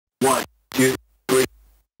1, 2, 3.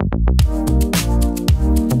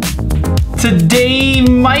 Today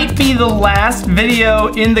might be the last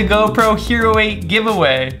video in the GoPro Hero 8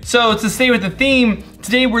 giveaway. So to stay with the theme,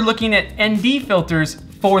 today we're looking at ND filters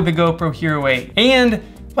for the GoPro Hero 8. And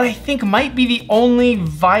what I think might be the only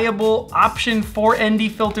viable option for ND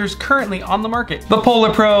filters currently on the market. The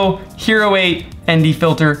PolarPro Hero 8 ND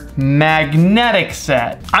filter magnetic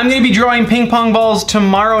set. I'm gonna be drawing ping pong balls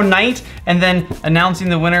tomorrow night and then announcing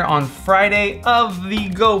the winner on Friday of the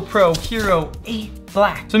GoPro Hero 8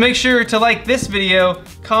 Black. So make sure to like this video,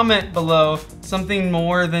 comment below, something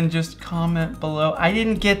more than just comment below. I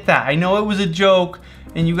didn't get that. I know it was a joke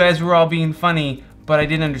and you guys were all being funny, but I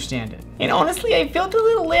didn't understand it. And honestly, I felt a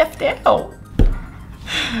little left out.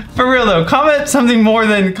 For real though, comment something more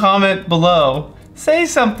than comment below. Say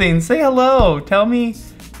something, say hello, tell me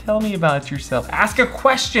about yourself. Ask a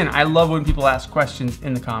question. I love when people ask questions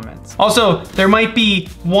in the comments. Also, there might be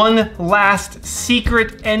one last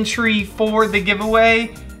secret entry for the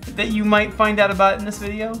giveaway that you might find out about in this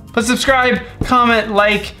video. But subscribe, comment,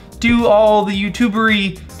 like, do all the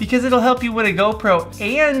YouTubery because it'll help you win a GoPro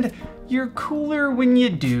and you're cooler when you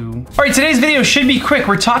do. All right, today's video should be quick.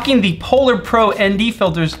 We're talking the PolarPro ND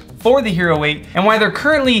filters for the Hero 8 and why they're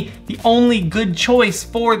currently the only good choice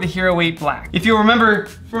for the Hero 8 Black. If you'll remember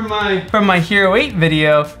from my Hero 8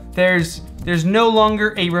 video, there's no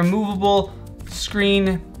longer a removable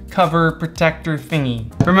screen cover protector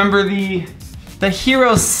thingy. Remember the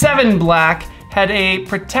Hero 7 Black had a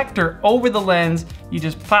protector over the lens. You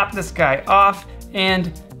just pop this guy off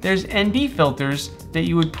and there's ND filters that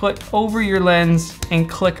you would put over your lens and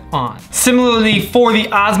click on. Similarly for the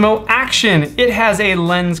Osmo Action, it has a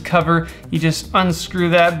lens cover. You just unscrew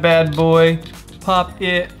that bad boy, pop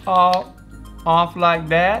it all off like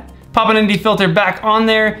that. Pop an ND filter back on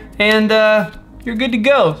there and you're good to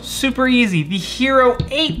go. Super easy. The Hero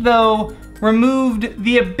 8 though removed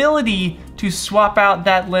the ability to swap out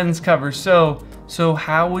that lens cover. So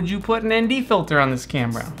how would you put an ND filter on this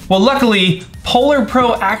camera? Well, luckily,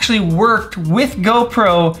 PolarPro actually worked with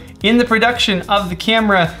GoPro in the production of the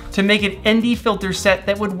camera to make an ND filter set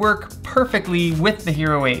that would work perfectly with the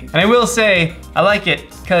Hero 8. And I will say, I like it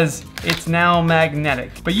because it's now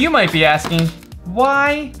magnetic. But you might be asking,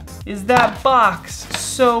 why is that box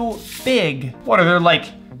so big? What, are there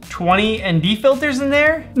like 20 ND filters in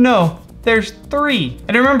there? No, there's 3.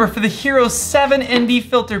 And remember, for the Hero 7 ND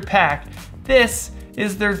filter pack, this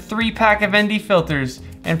is their 3-pack of ND filters.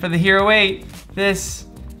 And for the Hero 8, this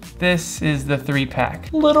is the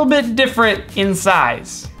 3-pack. A little bit different in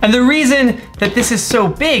size. And the reason that this is so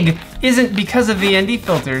big isn't because of the ND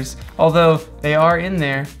filters, although they are in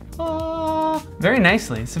there very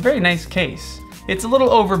nicely. It's a very nice case. It's a little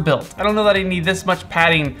overbuilt. I don't know that I need this much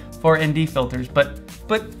padding for ND filters, but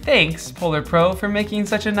thanks, PolarPro, for making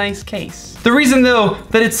such a nice case. The reason though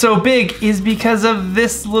that it's so big is because of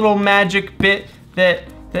this little magic bit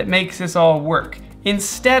that makes this all work.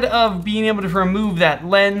 Instead of being able to remove that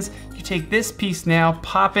lens, you take this piece now,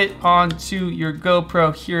 pop it onto your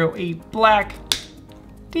GoPro Hero 8 Black,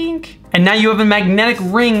 dink. And now you have a magnetic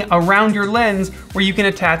ring around your lens where you can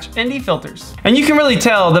attach ND filters. And you can really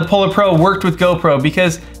tell that PolarPro worked with GoPro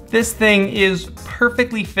because this thing is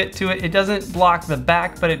perfectly fit to it. It doesn't block the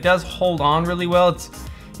back, but it does hold on really well.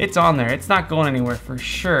 It's on there. It's not going anywhere for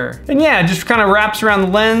sure. And yeah, it just kind of wraps around the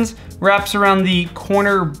lens, wraps around the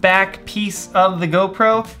corner back piece of the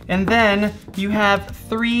GoPro, and then you have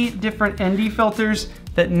 3 different ND filters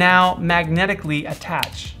that now magnetically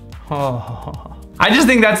attach. Oh. I just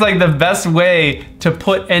think that's like the best way to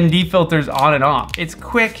put ND filters on and off. It's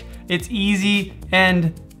quick, it's easy,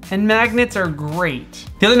 and magnets are great.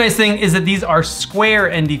 The other nice thing is that these are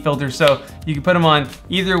square ND filters, so you can put them on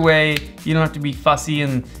either way. You don't have to be fussy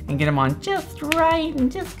and get them on just right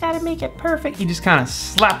and just gotta make it perfect. You just kind of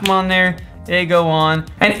slap them on there, they go on.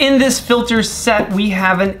 And in this filter set, we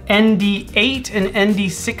have an ND8, an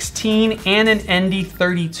ND16, and an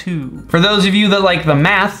ND32. For those of you that like the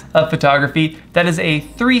math of photography, that is a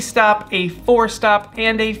 3-stop, a 4-stop,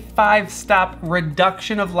 and a 5-stop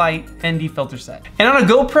reduction of light ND filter set. And on a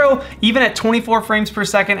GoPro, even at 24 frames per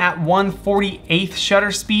second at 1/48th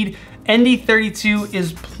shutter speed, ND32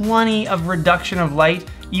 is plenty of reduction of light,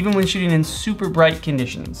 even when shooting in super bright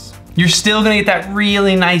conditions. You're still gonna get that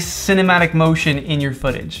really nice cinematic motion in your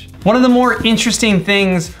footage. One of the more interesting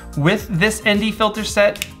things with this ND filter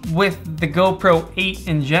set, with the GoPro 8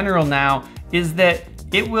 in general now, is that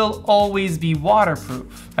it will always be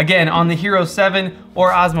waterproof. Again, on the Hero 7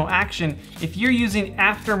 or Osmo Action, if you're using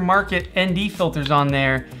aftermarket ND filters on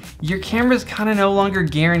there, your camera's kind of no longer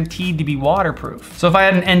guaranteed to be waterproof. So if I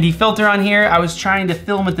had an ND filter on here, I was trying to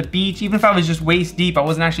film at the beach, even if I was just waist deep, I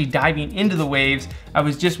wasn't actually diving into the waves, I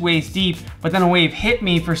was just waist deep, but then a wave hit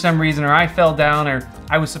me for some reason, or I fell down, or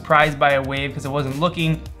I was surprised by a wave because I wasn't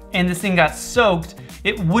looking, and this thing got soaked,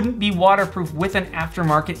 it wouldn't be waterproof with an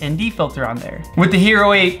aftermarket ND filter on there. With the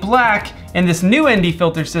Hero 8 Black and this new ND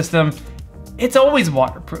filter system, it's always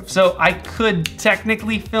waterproof. So I could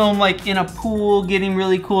technically film like in a pool, getting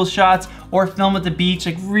really cool shots, or film at the beach,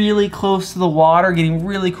 like really close to the water, getting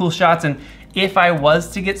really cool shots. And if I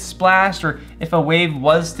was to get splashed, or if a wave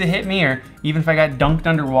was to hit me, or even if I got dunked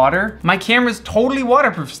underwater, my camera's totally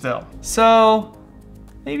waterproof still. So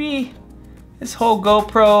maybe this whole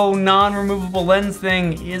GoPro non-removable lens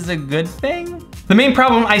thing is a good thing. The main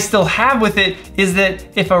problem I still have with it is that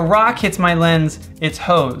if a rock hits my lens, it's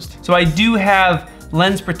hosed. So I do have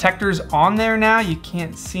lens protectors on there now. You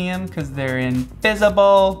can't see them because they're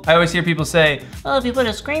invisible. I always hear people say, oh, if you put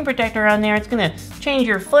a screen protector on there, it's gonna change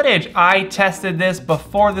your footage. I tested this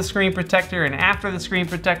before the screen protector and after the screen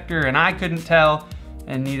protector, and I couldn't tell,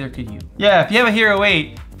 and neither could you. Yeah, if you have a Hero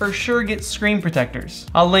 8, for sure get screen protectors.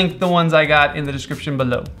 I'll link the ones I got in the description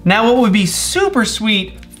below. Now, what would be super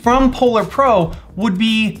sweet from PolarPro would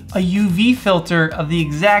be a UV filter of the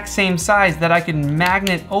exact same size that I can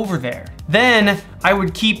magnet over there. Then I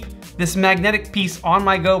would keep this magnetic piece on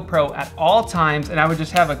my GoPro at all times, and I would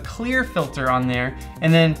just have a clear filter on there.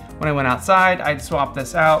 And then when I went outside, I'd swap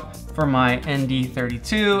this out for my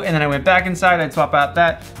ND32, and then I went back inside, I'd swap out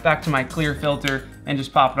that back to my clear filter and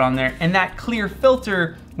just pop it on there. And that clear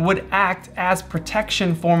filter would act as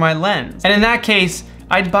protection for my lens. And in that case,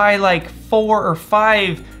 I'd buy like 4 or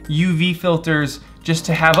 5 UV filters just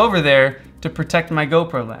to have over there to protect my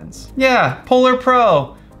GoPro lens. Yeah,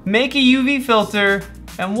 PolarPro, make a UV filter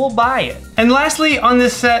and we'll buy it. And lastly on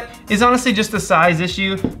this set is honestly just a size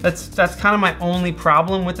issue. That's kind of my only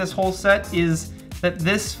problem with this whole set, is that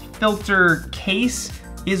this filter case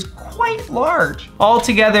is quite large.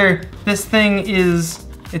 Altogether, this thing is,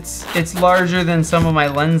 it's larger than some of my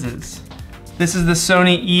lenses. This is the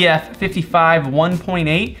Sony EF55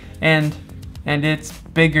 1.8, and it's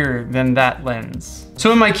bigger than that lens.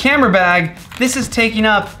 So in my camera bag, this is taking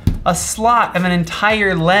up a slot of an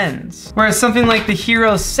entire lens, whereas something like the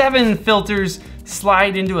Hero 7 filters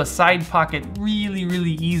slide into a side pocket really,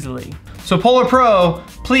 really easily. So PolarPro,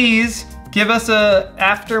 please give us a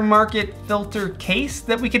aftermarket filter case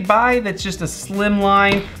that we could buy that's just a slim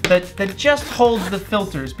line that just holds the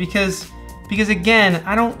filters, because again,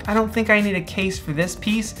 I don't think I need a case for this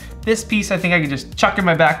piece. This piece I think I could just chuck in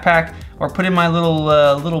my backpack or put in my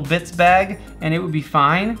little bits bag and it would be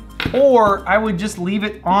fine. Or I would just leave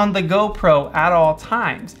it on the GoPro at all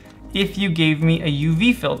times if you gave me a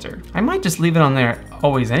UV filter. I might just leave it on there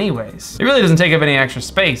always anyways. It really doesn't take up any extra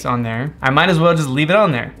space on there. I might as well just leave it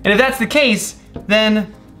on there. And if that's the case,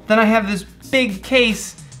 then I have this big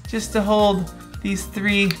case just to hold these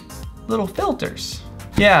 3 little filters.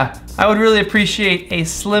 Yeah, I would really appreciate a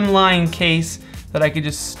slimline case that I could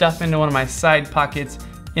just stuff into one of my side pockets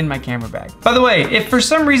in my camera bag. By the way, if for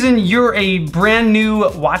some reason you're a brand new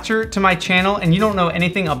watcher to my channel and you don't know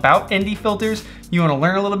anything about ND filters, you wanna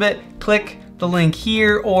learn a little bit, click the link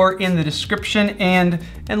here or in the description and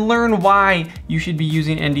learn why you should be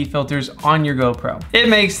using ND filters on your GoPro. It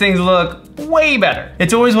makes things look way better.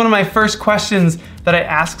 It's always one of my first questions that I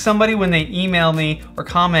ask somebody when they email me or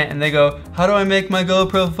comment and they go, how do I make my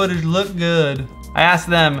GoPro footage look good? I ask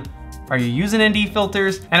them, are you using ND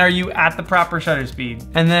filters and are you at the proper shutter speed?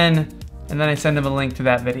 And then I send them a link to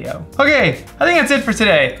that video. Okay, I think that's it for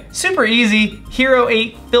today. Super easy, Hero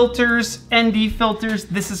 8 filters, ND filters.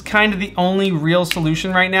 This is kind of the only real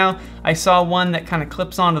solution right now. I saw one that kind of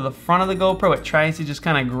clips onto the front of the GoPro. It tries to just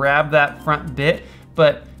kind of grab that front bit,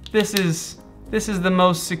 but this is the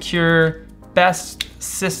most secure, best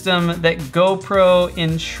system that GoPro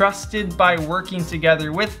entrusted by working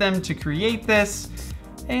together with them to create this.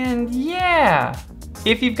 And yeah,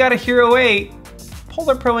 if you've got a Hero 8,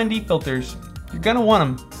 PolarPro ND filters, you're gonna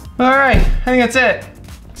want them. All right, I think that's it.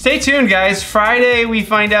 Stay tuned, guys. Friday, we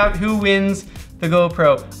find out who wins the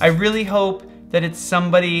GoPro. I really hope that it's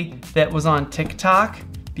somebody that was on TikTok,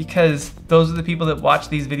 because those are the people that watch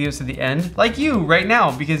these videos to the end, like you right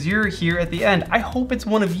now, because you're here at the end. I hope it's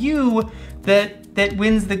one of you that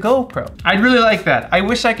wins the GoPro. I'd really like that. I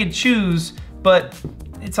wish I could choose, but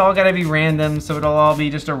it's all gotta be random, so it'll all be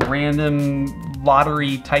just a random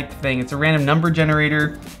lottery type thing. It's a random number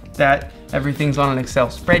generator, that everything's on an Excel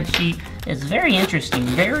spreadsheet. It's very interesting.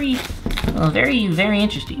 Very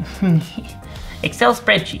interesting. Excel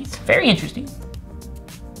spreadsheets. Very interesting.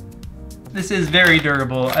 This is very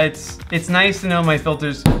durable. It's nice to know my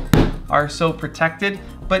filters are so protected,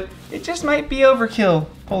 but it just might be overkill,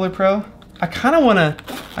 PolarPro. I kind of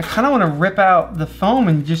wanna rip out the foam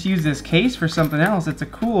and just use this case for something else. It's a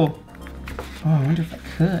cool. Oh, I wonder if I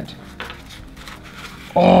could.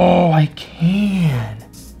 Oh, I can.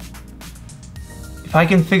 If I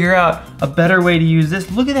can figure out a better way to use this,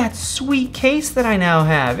 look at that sweet case that I now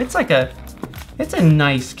have. It's a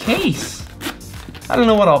nice case. I don't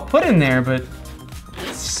know what I'll put in there, but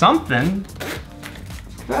it's something.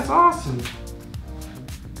 That's awesome.